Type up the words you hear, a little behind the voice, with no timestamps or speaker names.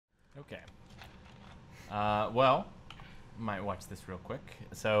Well, might watch this real quick.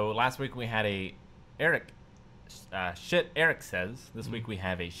 So last week we had a shit Eric says. This week we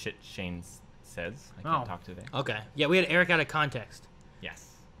have a shit Shane says. I can't talk today. Okay. Yeah, we had Eric out of context. Yes.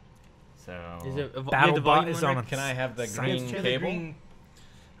 So Is it BattleBot is on a... Can I have the green cable?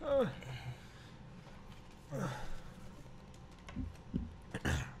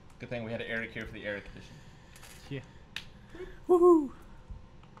 Good thing we had Eric here for the Eric edition. Yeah. Woohoo!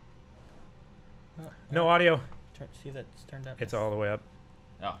 No audio. See if that's turned up. It's all the way up.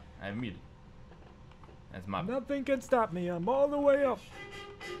 Oh, I have muted. That's my. Nothing can stop me. I'm all the way up.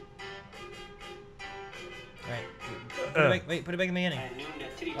 Right. Wait, put it back in the beginning.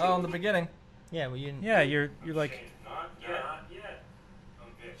 Oh, in the beginning. Yeah, well, you didn't... Yeah, you're like... Not yet.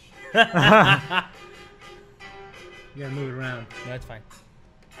 Bitch. You gotta move it around. No, that's fine.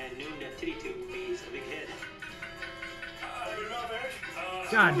 I knew that titty tube means a big head.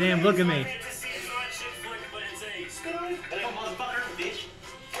 God damn, look at me. Hello, motherfucker, bitch.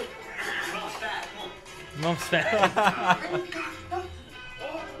 Mom's fat, come on. Mom's fat.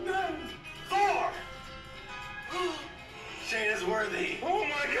 Oh, no. Thor! Shane is worthy. Oh,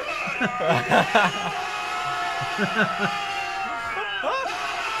 my God!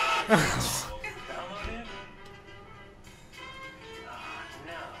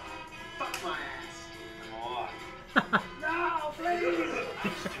 Fuck my ass. No, please.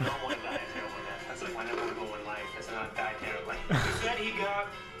 That's like my number one goal in life. That's not dietary life. He said he got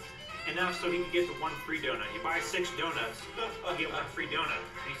enough so he could get the one free donut. You buy 6 donuts, you get one free donut.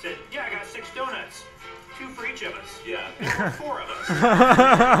 And he said, yeah, I got 6 donuts. 2 for each of us. Yeah. 4 of us.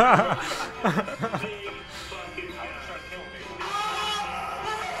 Big fucking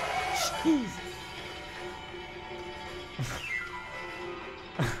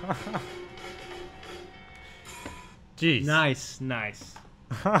Jeez. Nice.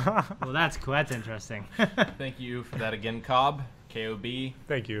 Well, that's cool. That's interesting. Thank you for that again, Cobb. K-O-B.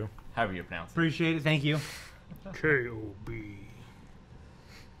 Thank you. However you pronounce it. Appreciate it. Thank you. K-O-B.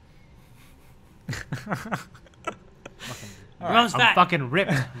 Mom's fat. I'm fucking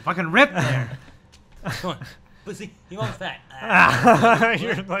ripped. There. Come on. Pussy. Your mom's fat.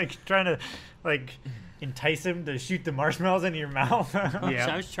 You're like trying to like entice him to shoot the marshmallows into your mouth. Yeah.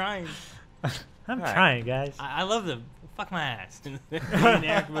 I was trying. I'm trying, guys. I love them. Fuck my ass. And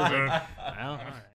Eric was like, well, all right.